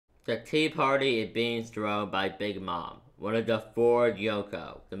The tea party is being thrown by Big Mom, one of the 4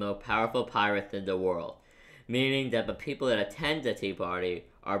 Yoko, the most powerful pirates in the world, meaning that the people that attend the tea party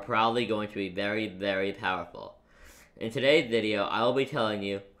are probably going to be very, very powerful. In today's video, I will be telling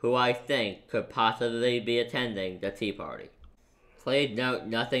you who I think could possibly be attending the tea party. Please note,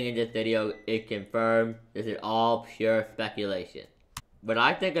 nothing in this video is confirmed. This is all pure speculation. But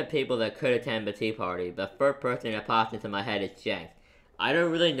I think of people that could attend the tea party. The first person that pops into my head is Shanks. I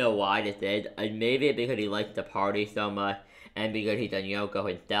don't really know why this is. Maybe it's because he likes to party so much, and because he's a Yoko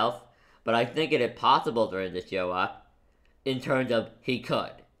himself. But I think it is possible for him to show up. In terms of he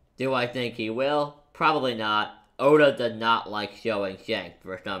could. Do I think he will? Probably not. Oda does not like showing Shanks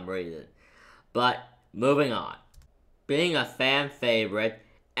for some reason. But, moving on. Being a fan favorite,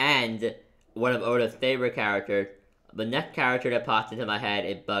 and one of Oda's favorite characters, the next character that pops into my head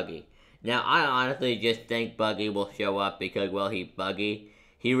is Buggy. Now, I honestly just think Buggy will show up because, well, he's Buggy.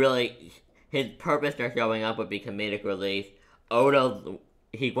 His purpose for showing up would be comedic relief.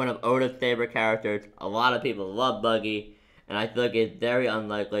 He's one of Oda's favorite characters. A lot of people love Buggy, and I think it's very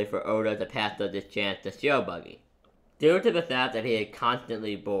unlikely for Oda to pass up this chance to show Buggy. Due to the fact that he is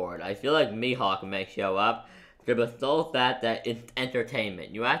constantly bored, I feel like Mihawk may show up, for the sole fact that it's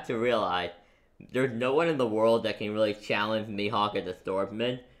entertainment. You have to realize, there's no one in the world that can really challenge Mihawk as a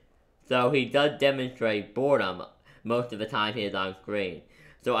swordsman, so he does demonstrate boredom most of the time he is on screen.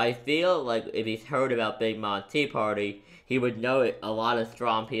 So I feel like if he's heard about Big Mom's tea party, he would know a lot of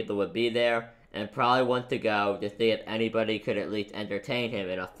strong people would be there, and probably want to go to see if anybody could at least entertain him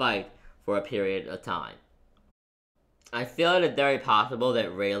in a fight for a period of time. I feel it is very possible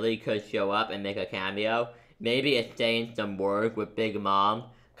that Rayleigh could show up and make a cameo, maybe exchange some words with Big Mom,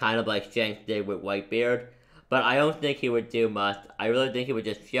 kind of like Shanks did with Whitebeard, but I don't think he would do much. I really think he would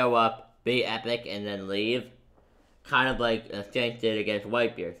just show up, be epic, and then leave. Kind of like Shanks did against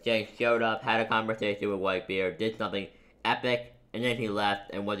Whitebeard. Shanks showed up, had a conversation with Whitebeard, did something epic, and then he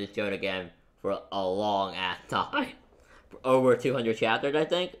left and wasn't shown again for a long ass time. For over 200 chapters, I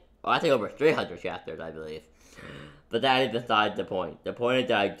think? Well, I think over 300 chapters, I believe. But that is besides the point. The point is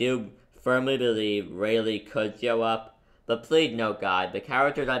that I do firmly believe Rayleigh could show up. But please note, guys, the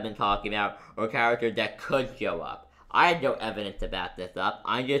characters I've been talking about are characters that could show up. I have no evidence to back this up.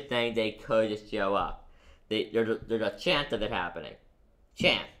 I'm just saying they could just show up. There's a chance of it happening.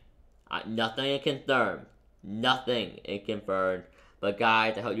 Chance. Nothing is confirmed. Nothing is confirmed. But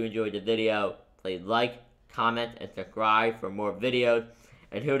guys, I hope you enjoyed the video. Please like, comment, and subscribe for more videos.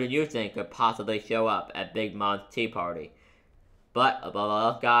 And who do you think could possibly show up at Big Mom's tea party? But above all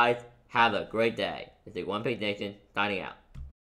else, guys, have a great day. This is One Piece Nation, signing out.